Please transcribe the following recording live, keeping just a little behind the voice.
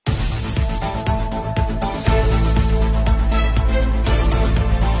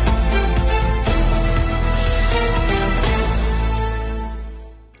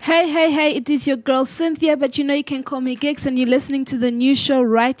Hey, it is your girl Cynthia, but you know you can call me Gigs, and you're listening to the new show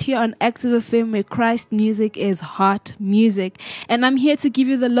right here on Active FM, where Christ music is hot music. And I'm here to give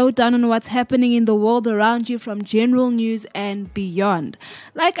you the lowdown on what's happening in the world around you, from general news and beyond.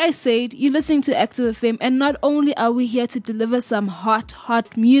 Like I said, you're listening to Active FM, and not only are we here to deliver some hot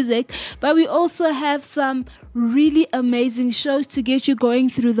music, but we also have some really amazing shows to get you going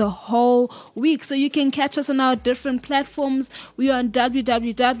through the whole week. So you can catch us on our different platforms. We are on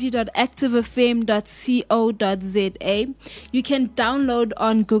www.activefm.co.za. You can download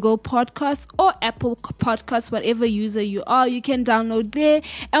on Google Podcasts or Apple Podcasts, whatever user you are. You can download there.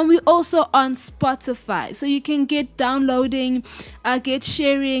 And we're also on Spotify. So you can get downloading, get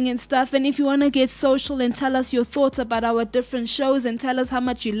sharing and stuff. And if you want to get social and tell us your thoughts about our different shows and tell us how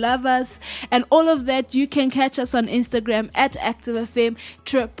much you love us and all of that, you can catch us on Instagram at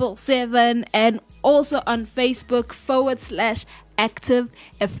ActiveFM777 and also on Facebook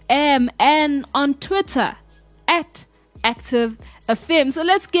 /ActiveFM and on Twitter at ActiveFM. So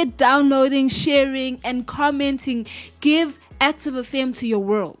let's get downloading, sharing and commenting. Give Active FM to your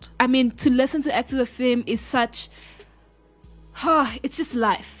world. I mean, to listen to Active FM is such, it's just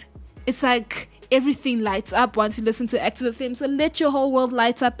life. It's like everything lights up once you listen to Active FM. So let your whole world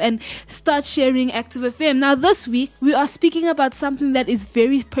light up and start sharing Active FM. Now this week, we are speaking about something that is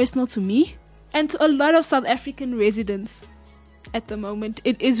very personal to me and to a lot of South African residents at the moment.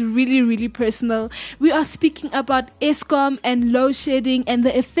 It is really, really personal. We are speaking about Eskom and load shedding and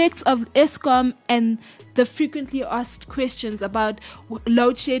the effects of Eskom and the frequently asked questions about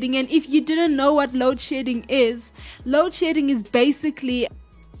load shedding. And if you didn't know what load shedding is basically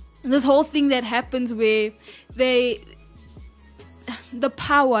this whole thing that happens where the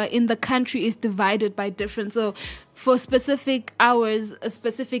power in the country is divided by different. So for specific hours, a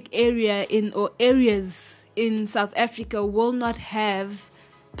specific area or areas in South Africa will not have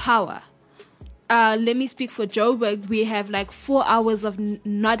power. Let me speak for Joburg. We have like 4 hours of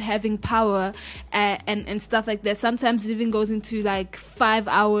not having power and stuff like that. Sometimes it even goes into like 5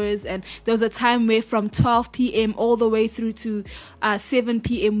 hours. And there was a time where from 12 p.m. all the way through to 7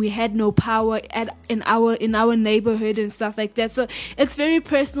 p.m. we had no power in our neighborhood and stuff like that. So it's very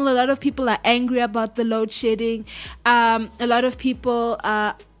personal. A lot of people are angry about the load shedding. A lot of people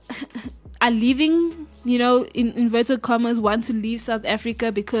are leaving, in inverted commas, want to leave South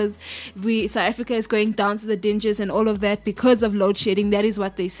Africa because South Africa is going down to the dingers and all of that because of load shedding. That is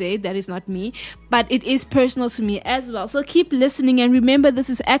what they say. That is not me. But it is personal to me as well. So keep listening. And remember, this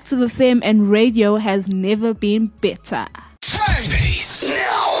is Active FM and radio has never been better. Hey.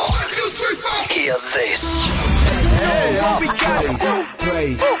 Now, hear this. Hey, what we gotta do?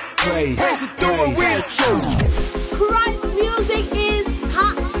 Praise the door with a truth. Christ music is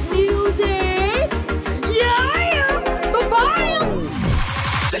hot music. Yeah. Bye-bye.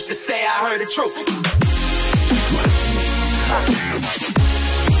 Let's just say I heard the truth.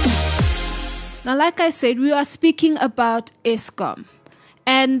 Now, like I said, we are speaking about Eskom.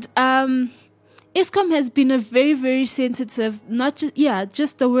 And Eskom has been a very, very sensitive,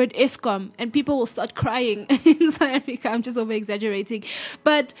 just the word Eskom, and people will start crying in South Africa. I'm just over exaggerating.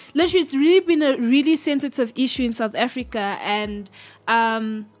 But literally, it's really been a really sensitive issue in South Africa, and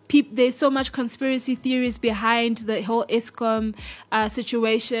there's so much conspiracy theories behind the whole Eskom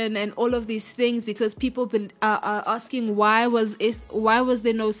situation and all of these things, because people are asking why was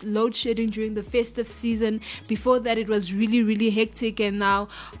there no load shedding during the festive season. Before that, it was really, really hectic, and now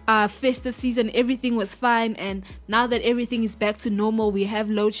festive season, everything was fine, and now that everything is back to normal, we have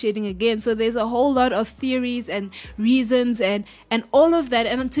load shedding again. So there's a whole lot of theories and reasons and all of that.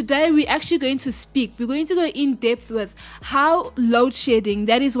 And today we're actually going to go in depth with how load shedding,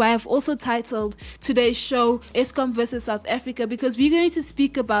 that is why I've also titled today's show Eskom versus South Africa, because we're going to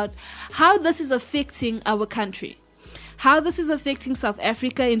speak about how this is affecting our country, how this is affecting South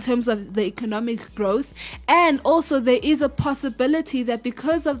Africa in terms of the economic growth. And also there is a possibility that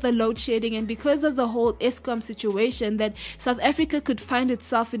because of the load shedding and because of the whole Eskom situation, that South Africa could find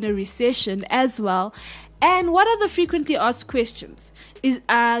itself in a recession as well. And what are the frequently asked questions?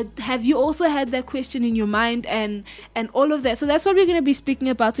 Have you also had that question in your mind and all of that? So that's what we're going to be speaking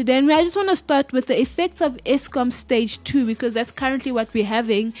about today. And I just want to start with the effects of Eskom Stage 2, because that's currently what we're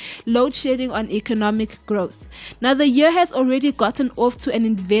having, load shedding on economic growth. Now, the year has already gotten off to an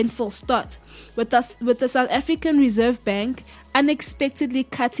eventful start, with the South African Reserve Bank unexpectedly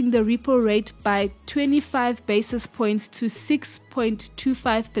cutting the repo rate by 25 basis points to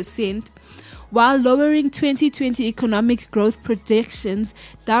 6.25%, while lowering 2020 economic growth projections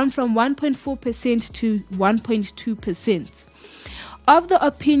down from 1.4% to 1.2%. Of the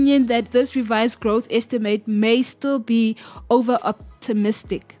opinion that this revised growth estimate may still be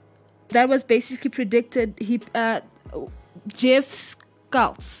over-optimistic, that was basically predicted. Jeff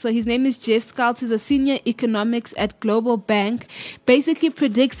Skaltz. So his name is Jeff Skaltz. He's a senior economics at Global Bank. Basically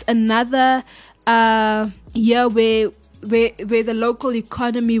predicts another year where the local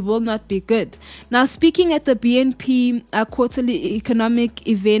economy will not be good. Now, speaking at the BNP quarterly economic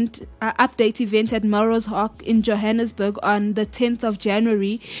event update event at Melrose Hawk in Johannesburg on the 10th of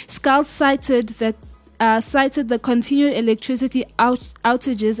January, Skaltz cited the continued electricity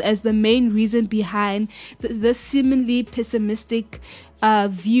outages as the main reason behind this seemingly pessimistic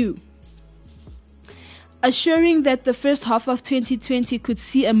view, assuring that the first half of 2020 could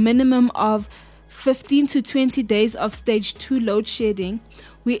see a minimum of 15 to 20 days of stage 2 load shedding.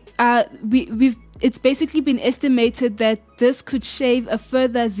 It's basically been estimated that this could shave a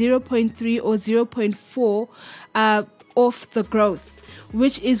further 0.3 or 0.4 off the growth,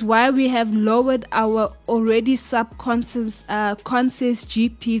 which is why we have lowered our already sub-consensus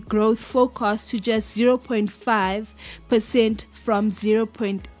GP growth forecast to just 0.5% from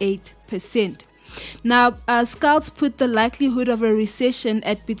 0.8%. Now, Skaltz put the likelihood of a recession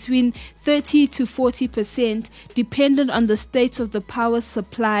at between 30 to 40%, dependent on the state of the power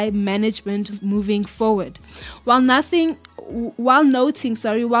supply management moving forward. While noting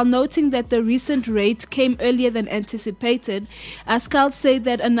that the recent rate came earlier than anticipated, Skaltz said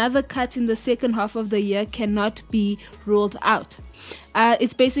that another cut in the second half of the year cannot be ruled out.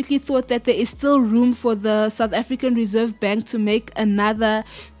 It's basically thought that there is still room for the South African Reserve Bank to make another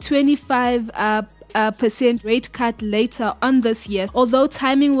 25% rate cut later on this year, although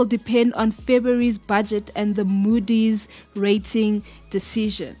timing will depend on February's budget and the Moody's rating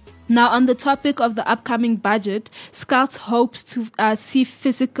decision. Now, on the topic of the upcoming budget, Skaltz hopes to see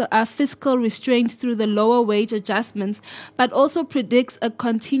fiscal restraint through the lower wage adjustments, but also predicts a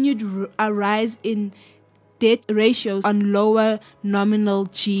continued rise in debt ratios on lower nominal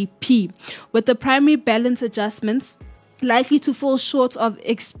GP, with the primary balance adjustments likely to fall short of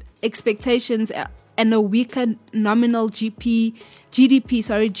expectations and a weaker nominal GDP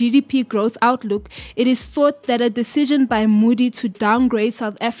growth outlook. It is thought that a decision by Moody to downgrade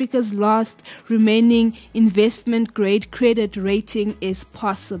South Africa's last remaining investment grade credit rating is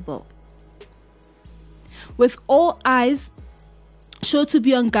possible. With all eyes sure to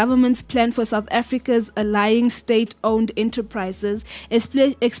be on government's plan for South Africa's allying state-owned enterprises,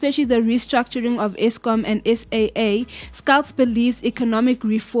 especially the restructuring of Eskom and SAA, Skaltz believes economic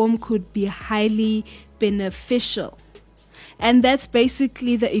reform could be highly beneficial. And that's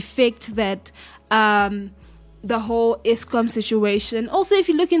basically the effect that the whole Eskom situation. Also, if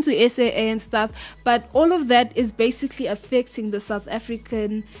you look into SAA and stuff, but all of that is basically affecting the South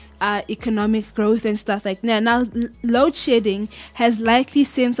African economic growth and stuff like that. Now, load shedding has likely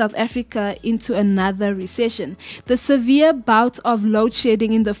sent South Africa into another recession. The severe bout of load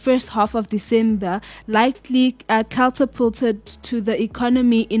shedding in the first half of December likely catapulted to the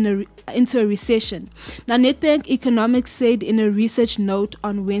economy into a recession. Now, Nedbank Economics said in a research note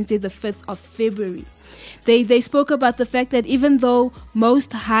on Wednesday, the 5th of February. They spoke about the fact that even though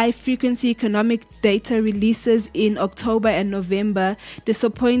most high-frequency economic data releases in October and November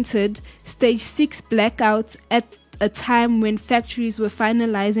disappointed, Stage 6 blackouts at a time when factories were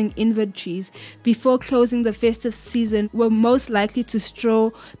finalizing inventories before closing the festive season were most likely to straw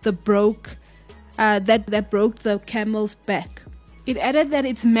that broke the camel's back. It added that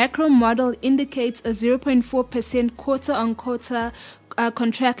its macro model indicates a 0.4% quarter-on-quarter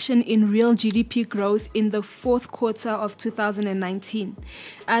contraction in real GDP growth in the fourth quarter of 2019.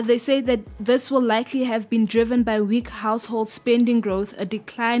 They say that this will likely have been driven by weak household spending growth, a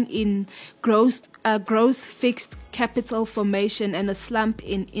decline in gross fixed capital formation, and a slump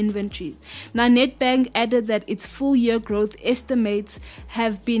in inventories. Now, Nedbank added that its full-year growth estimates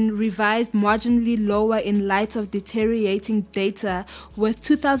have been revised marginally lower in light of deteriorating data, with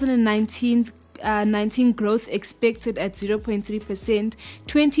 2019 growth expected at 0.3%,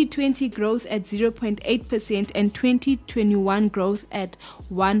 2020 growth at 0.8%, and 2021 growth at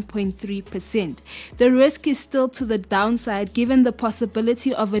 1.3%. The risk is still to the downside given the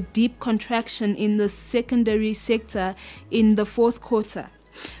possibility of a deep contraction in the secondary sector in the fourth quarter.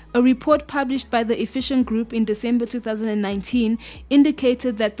 A report published by the Efficient Group in December 2019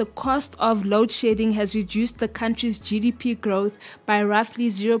 indicated that the cost of load shedding has reduced the country's GDP growth by roughly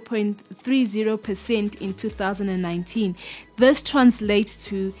 0.30% in 2019. This translates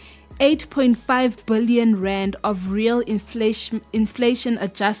to 8.5 billion rand of real inflation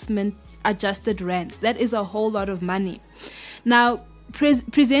adjusted rands. That is a whole lot of money. Now,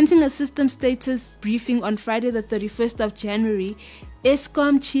 presenting a system status briefing on Friday the 31st of January,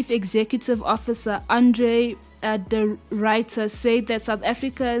 Eskom Chief Executive Officer Andre the writer said that South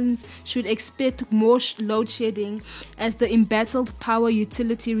Africans should expect more load shedding as the embattled power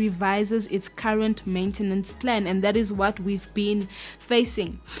utility revises its current maintenance plan, and that is what we've been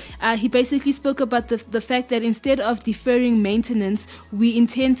facing. He basically spoke about the fact that instead of deferring maintenance, we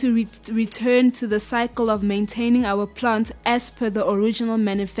intend to return to the cycle of maintaining our plant as per the original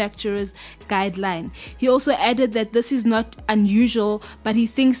manufacturer's guideline. He also added that this is not unusual, but he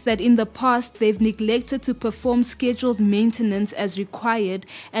thinks that in the past they've neglected to perform scheduled maintenance as required,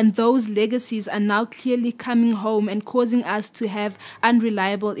 and those legacies are now clearly coming home and causing us to have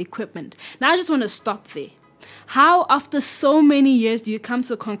unreliable equipment. Now I just want to stop there. How, after so many years, do you come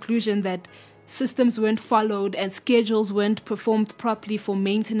to a conclusion that systems weren't followed and schedules weren't performed properly for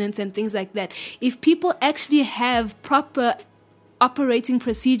maintenance and things like that? If people actually have proper operating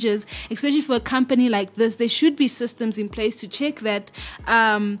procedures, especially for a company like this, there should be systems in place to check that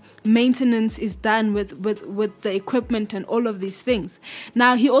maintenance is done with the equipment and all of these things.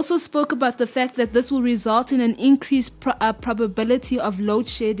 Now, he also spoke about the fact that this will result in an increased probability of load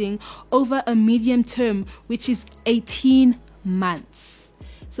shedding over a medium term, which is 18 months.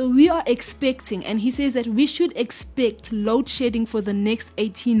 So we are expecting, and he says that we should expect load shedding for the next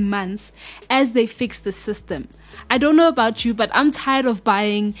 18 months as they fix the system. I don't know about you, but I'm tired of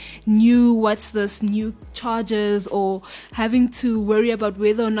buying new chargers or having to worry about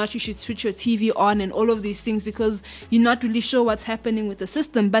whether or not you should switch your TV on and all of these things because you're not really sure what's happening with the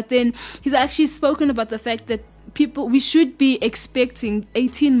system. But then he's actually spoken about the fact that we should be expecting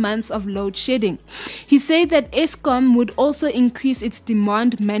 18 months of load shedding. He said that Eskom would also increase its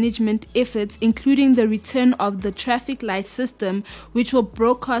demand management efforts, including the return of the traffic light system, which will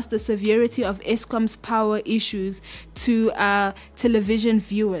broadcast the severity of Eskom's power issues to television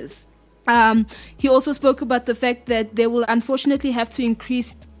viewers. He also spoke about the fact that they will unfortunately have to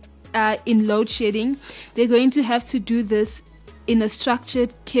increase in load shedding. They're going to have to do this in a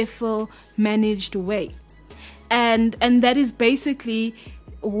structured, careful, managed way. And that is basically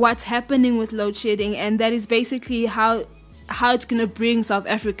what's happening with load shedding, and that is basically how it's going to bring South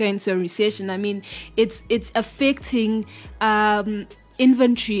Africa into a recession. I mean, it's affecting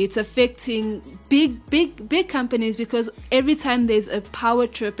inventory, it's affecting big companies, because every time there's a power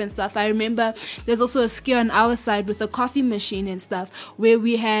trip and stuff, I remember there's also a scare on our side with a coffee machine and stuff where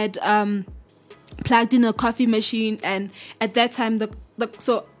we had plugged in a coffee machine, and at that time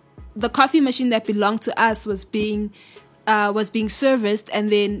the coffee machine that belonged to us was being serviced, and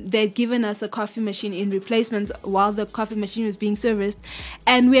then they'd given us a coffee machine in replacement while the coffee machine was being serviced.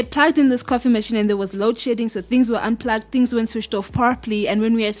 And we had plugged in this coffee machine and there was load shedding, so things were unplugged, things weren't switched off properly. And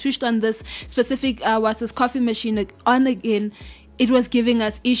when we had switched on this specific this coffee machine on again, it was giving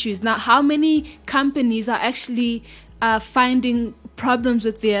us issues. Now, how many companies are actually finding problems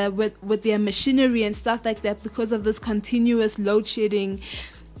with their machinery and stuff like that because of this continuous load shedding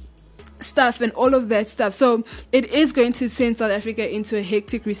stuff and all of that stuff? So it is going to send South Africa into a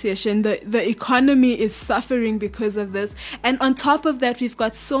hectic recession. The economy is suffering because of this, and on top of that, we've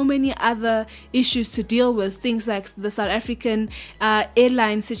got so many other issues to deal with, things like the South African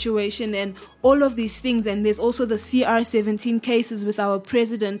airline situation and all of these things. And there's also the CR17 cases with our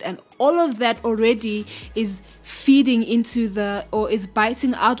president, and all of that already is feeding into is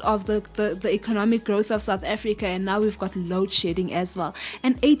biting out of the economic growth of South Africa. And now we've got load shedding as well,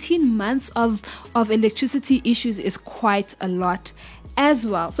 and 18 months of electricity issues is quite a lot as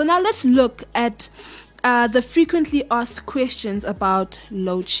well. So now let's look at the frequently asked questions about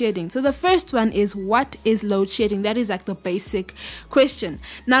load shedding. So the first one is, what is load shedding? That is like the basic question.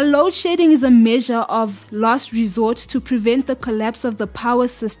 Now, load shedding is a measure of last resort to prevent the collapse of the power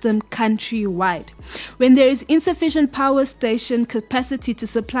system countrywide. When there is insufficient power station capacity to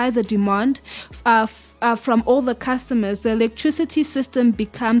supply the demand from all the customers, the electricity system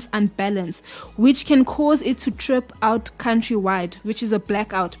becomes unbalanced, which can cause it to trip out countrywide, which is a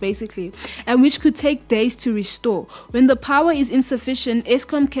blackout basically, and which could take days to restore. When the power is insufficient,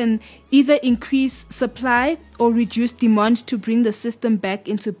 Eskom can either increase supply or reduce demand to bring the system back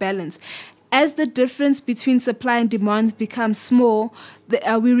into balance. As the difference between supply and demand becomes small,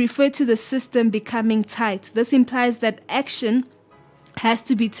 we refer to the system becoming tight. This implies that action has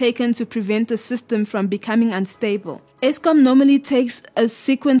to be taken to prevent the system from becoming unstable. Eskom normally takes a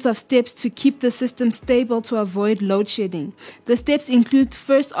sequence of steps to keep the system stable to avoid load shedding. The steps include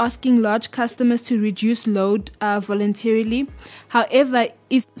first asking large customers to reduce load voluntarily. However,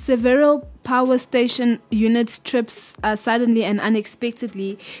 if several power station units trips suddenly and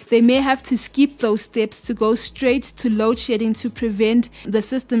unexpectedly, they may have to skip those steps to go straight to load shedding to prevent the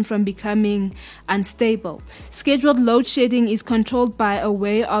system from becoming unstable. Scheduled load shedding is controlled by a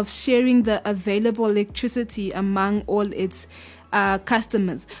way of sharing the available electricity among all its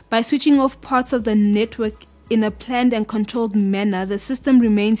customers. By switching off parts of the network in a planned and controlled manner, the system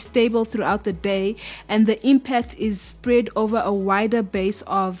remains stable throughout the day, and the impact is spread over a wider base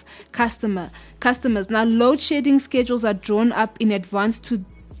of customers. Now, load shedding schedules are drawn up in advance to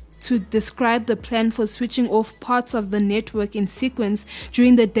describe the plan for switching off parts of the network in sequence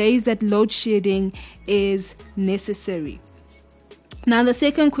during the days that load shedding is necessary. Now, the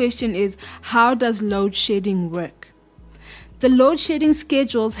second question is, how does load shedding work? The load shedding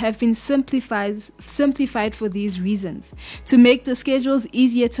schedules have been simplified for these reasons: to make the schedules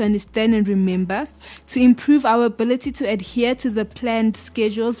easier to understand and remember, to improve our ability to adhere to the planned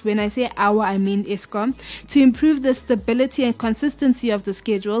schedules. When I say our, I mean Eskom. To improve the stability and consistency of the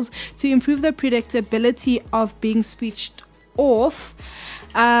schedules, to improve the predictability of being switched off,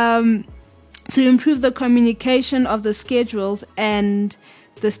 to improve the communication of the schedules and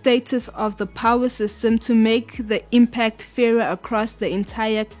the status of the power system, to make the impact fairer across the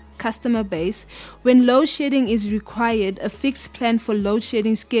entire customer base. When load shedding is required, a fixed plan for load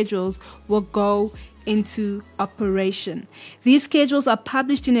shedding schedules will go into operation. These schedules are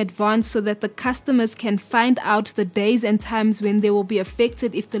published in advance so that the customers can find out the days and times when they will be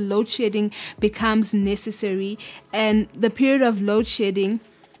affected if the load shedding becomes necessary, and the period of load shedding.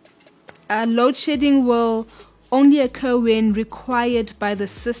 Load shedding will only occur when required by the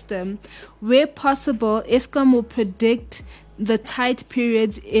system. Where possible, Eskom will predict the tight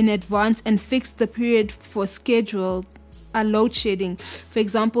periods in advance and fix the period for scheduled load shedding. For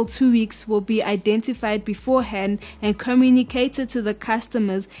example, 2 weeks will be identified beforehand and communicated to the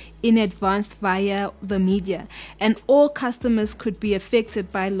customers in advance via the media, and all customers could be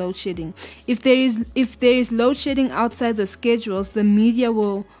affected by load shedding. If there is load shedding outside the schedules, the media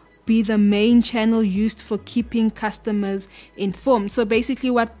will be the main channel used for keeping customers informed. So basically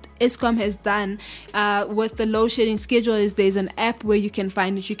what Eskom has done with the load shedding schedule is there's an app where you can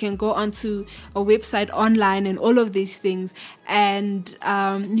find it. You can go onto a website online and all of these things, and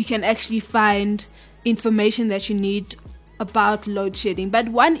you can actually find information that you need about load shedding. But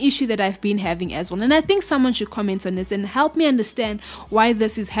one issue that I've been having as well, and I think someone should comment on this and help me understand why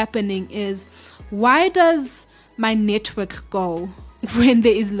this is happening, is why does my network go when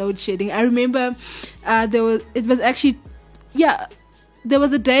there is load shedding? I remember there was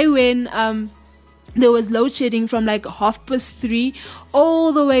a day when there was load shedding from like 3:30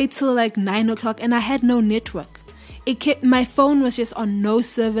 all the way till like 9 o'clock, and I had no network. My phone was just on no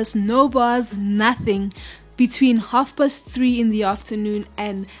service, no bars, nothing between 3:30 in the afternoon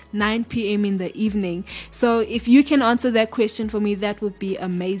and 9 p.m. in the evening. So if you can answer that question for me, that would be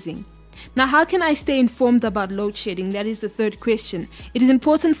amazing. Now, how can I stay informed about load shedding? That is the third question. It is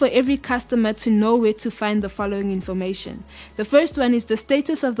important for every customer to know where to find the following information. The first one is the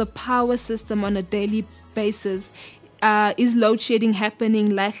status of the power system on a daily basis. Is load shedding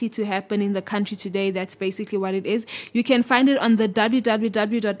happening, likely to happen in the country today? That's basically what it is. You can find it on the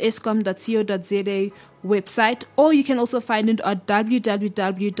www.eskom.co.za website, or you can also find it on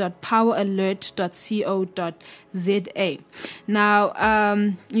www.poweralert.co.za. Now,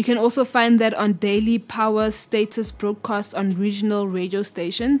 you can also find that on daily power status broadcast on regional radio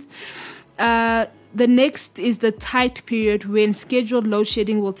stations. The next is the tight period when scheduled load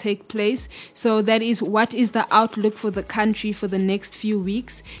shedding will take place. So that is, what is the outlook for the country for the next few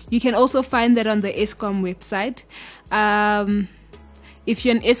weeks? You can also find that on the Eskom website. If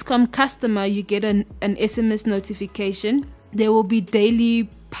you're an Eskom customer, you get an SMS notification. There will be daily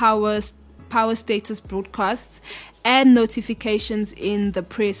power status broadcasts and notifications in the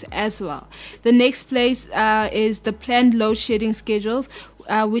press as well. The next place is the planned load shedding schedules,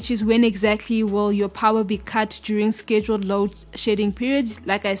 which is when exactly will your power be cut during scheduled load shedding periods.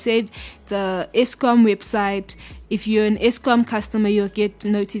 Like I said, the Eskom website. If you're an Eskom customer, you'll get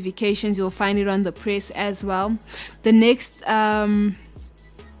notifications. You'll find it on the press as well. The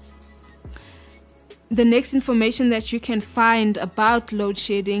next information that you can find about load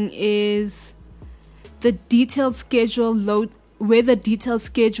shedding is the detailed schedule where the detailed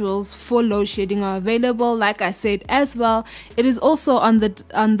schedules for load shedding are available. Like I said as well, it is also on the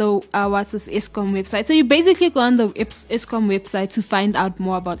Eskom website. So you basically go on the Eskom website to find out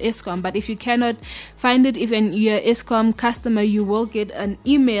more about Eskom. But if you cannot find it, even you're an Eskom customer, you will get an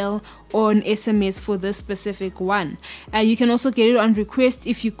email or an SMS for this specific one. You can also get it on request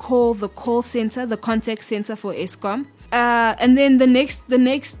if you call the call center, the contact center for Eskom. And then the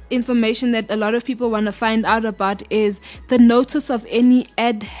next information that a lot of people want to find out about is the notice of any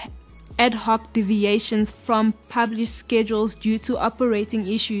ad hoc deviations from published schedules due to operating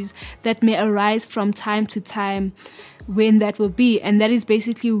issues that may arise from time to time, when that will be, and that is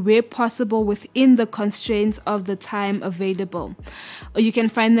basically where possible within the constraints of the time available. Or you can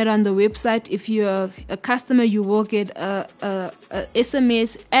find that on the website. If you're a customer, you will get a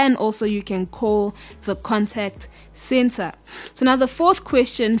SMS, and also you can call the contact center. So now the fourth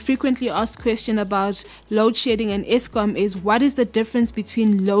question, frequently asked question about load shedding and Eskom, is what is the difference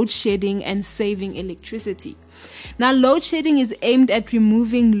between load shedding and saving electricity? Now, load shedding is aimed at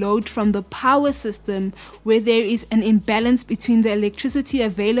removing load from the power system where there is an imbalance between the electricity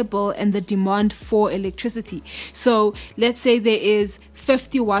available and the demand for electricity. So let's say there is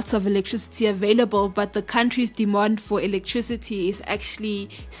 50 watts of electricity available, but the country's demand for electricity is actually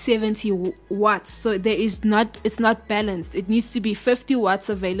 70 watts. So it's not balanced. It needs to be 50 watts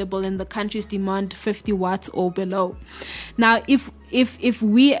available and the country's demand 50 watts or below. Now, if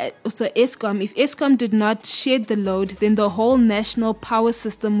Eskom did not shed the load, then the whole national power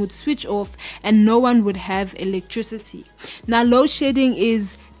system would switch off and no one would have electricity. Now, load shedding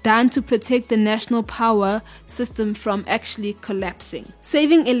is done to protect the national power system from actually collapsing.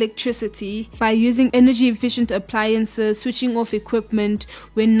 Saving electricity by using energy efficient appliances, switching off equipment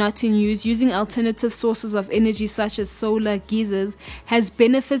when not in use, using alternative sources of energy such as solar geysers has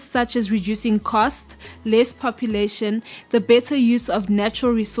benefits such as reducing cost, less population, the better use of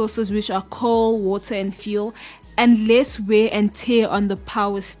natural resources which are coal, water and fuel, and less wear and tear on the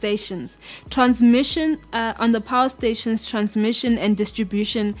power stations. Transmission and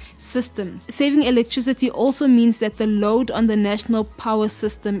distribution system. Saving electricity also means that the load on the national power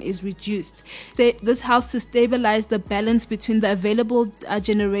system is reduced. This helps to stabilize the balance between the available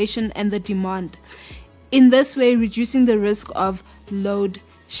generation and the demand. In this way, reducing the risk of load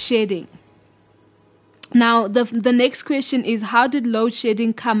shedding. Now, the next question is, how did load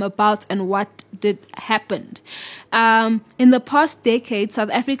shedding come about and what did happen? In the past decade, South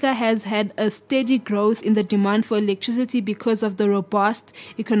Africa has had a steady growth in the demand for electricity because of the robust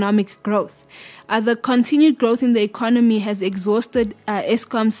economic growth. The continued growth in the economy has exhausted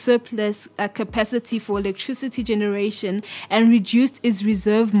Eskom's surplus capacity for electricity generation and reduced its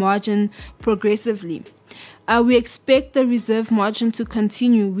reserve margin progressively. We expect the reserve margin to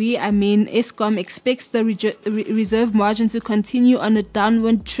continue. Eskom expects the reserve margin to continue on a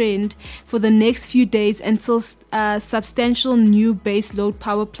downward trend for the next few days until substantial new base load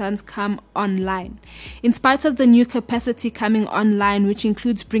power plants come online. In spite of the new capacity coming online, which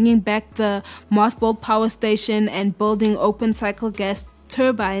includes bringing back the mothballed power station and building open cycle gas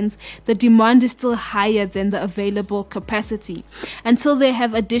turbines, the demand is still higher than the available capacity. Until they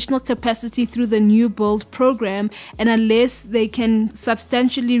have additional capacity through the new build program, and unless they can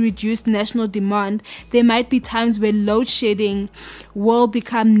substantially reduce national demand, there might be times where load shedding will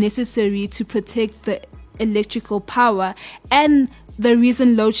become necessary to protect the electrical power. And the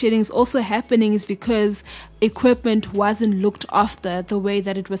reason load shedding is also happening is because equipment wasn't looked after the way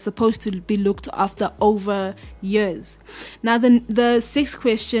that it was supposed to be looked after over years. Now, the sixth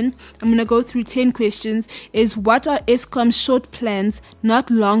question, I'm going to go through 10 questions, is what are Eskom's short-term plans,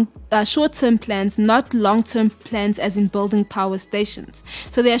 not long-term plans, as in building power stations?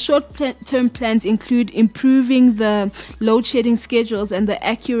 So their short-term plans include improving the load shedding schedules and the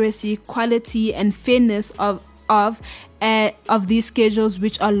accuracy, quality, and fairness of these schedules,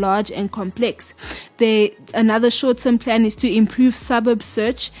 which are large and complex. Another short-term plan is to improve suburb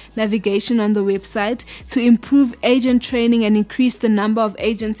search navigation on the website, to improve agent training and increase the number of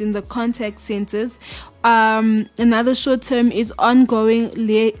agents in the contact centers. Another short-term is ongoing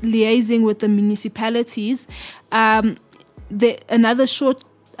liaising with the municipalities. Another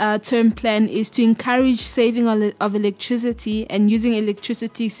short-term plan is to encourage saving of electricity and using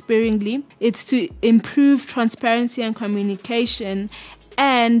electricity sparingly. It's to improve transparency and communication,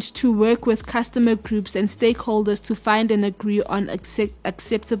 and to work with customer groups and stakeholders to find and agree on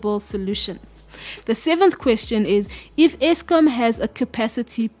acceptable solutions. The seventh question is, if Eskom has a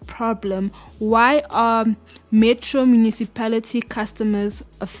capacity problem, why are metro municipality customers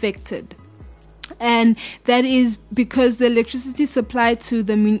affected? And that is because the electricity supply to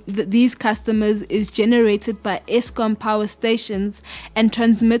these customers is generated by Eskom power stations and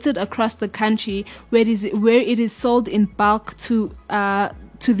transmitted across the country, where it is sold in bulk to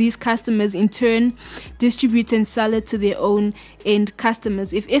these customers, in turn distribute and sell it to their own end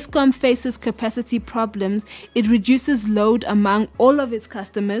customers. If Eskom faces capacity problems, it reduces load among all of its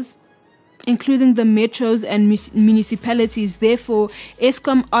customers, including the metros and municipalities. Therefore,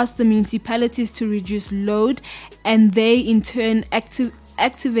 Eskom asked the municipalities to reduce load, and they in turn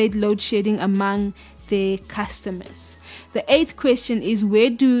activate load shedding among their customers. The 8th question is, where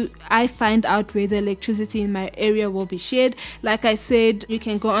do I find out where the electricity in my area will be shared? Like I said, you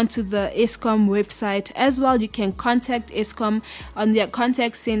can go onto the Eskom website as well. You can contact Eskom on their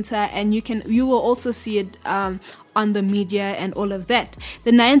contact center, and you will also see it on the media and all of that.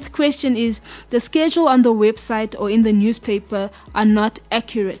 The 9th question is, the schedule on the website or in the newspaper are not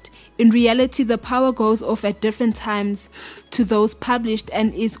accurate. In reality, the power goes off at different times to those published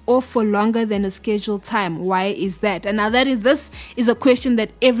and is off for longer than a scheduled time. Why is that? And now this is a question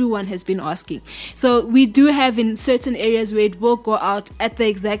that everyone has been asking. So we do have in certain areas where it will go out at the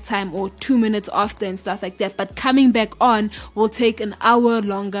exact time or 2 minutes after and stuff like that. But coming back on will take an hour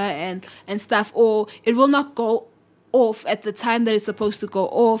longer and stuff, or it will not go off at the time that it's supposed to go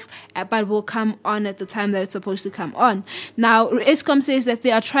off, but will come on at the time that it's supposed to come on. Now, Eskom says that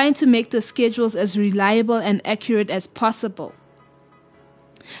they are trying to make the schedules as reliable and accurate as possible.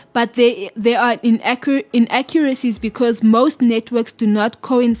 But there are inaccuracies because most networks do not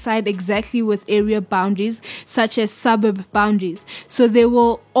coincide exactly with area boundaries, such as suburb boundaries. So there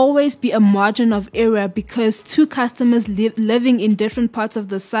will always be a margin of error because two customers living in different parts of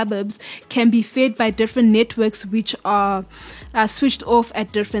the suburbs can be fed by different networks which are switched off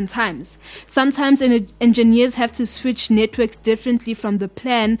at different times. Sometimes engineers have to switch networks differently from the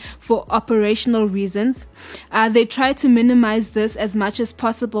plan for operational reasons. They try to minimize this as much as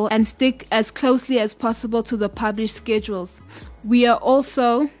possible and stick as closely as possible to the published schedules. We are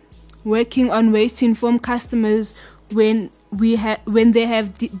also working on ways to inform customers when they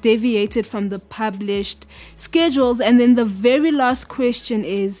have deviated from the published schedules. And then the very last question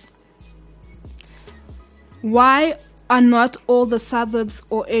is, why are not all the suburbs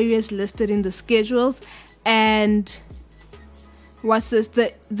or areas listed in the schedules? And what's this?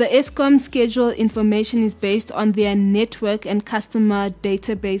 The Eskom schedule information is based on their network and customer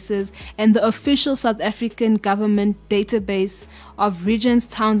databases and the official South African government database of regions,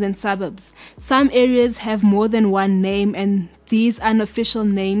 towns, and suburbs. Some areas have more than one name, and these unofficial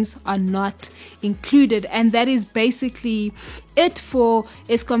names are not included. And that is basically it for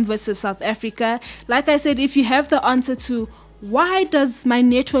Eskom versus South Africa. Like I said, if you have the answer to why does my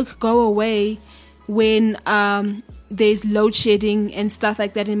network go away when there's load shedding and stuff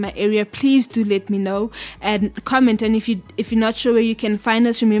like that in my area, please do let me know and comment. And if you're not sure where you can find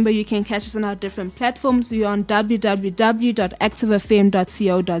us, remember you can catch us on our different platforms. We're on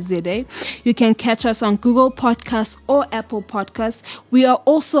www.activefm.co.za. You can catch us on Google Podcasts or Apple Podcasts. We are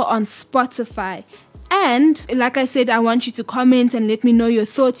also on Spotify. And like I said, I want you to comment and let me know your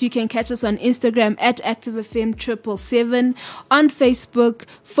thoughts. You can catch us on Instagram at ActiveFM777, on Facebook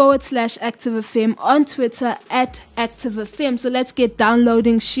 /ActiveFM, on Twitter at ActiveFM. So let's get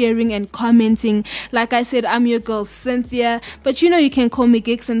downloading, sharing, and commenting. Like I said, I'm your girl Cynthia, but you can call me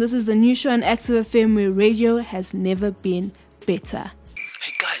Gix, and this is a new show on ActiveFM where radio has never been better.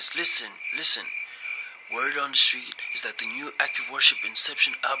 Hey guys, listen. Word on the street is that the new Active Worship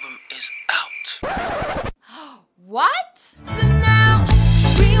Inception album is out. What? So now,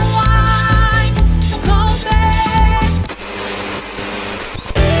 rewind, go back.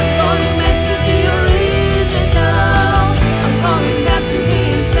 I'm going back to the original. I'm going back to the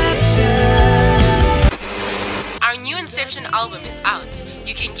Inception. Our new Inception album is out.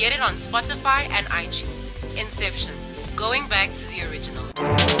 You can get it on Spotify and iTunes. Inception, going back to the original.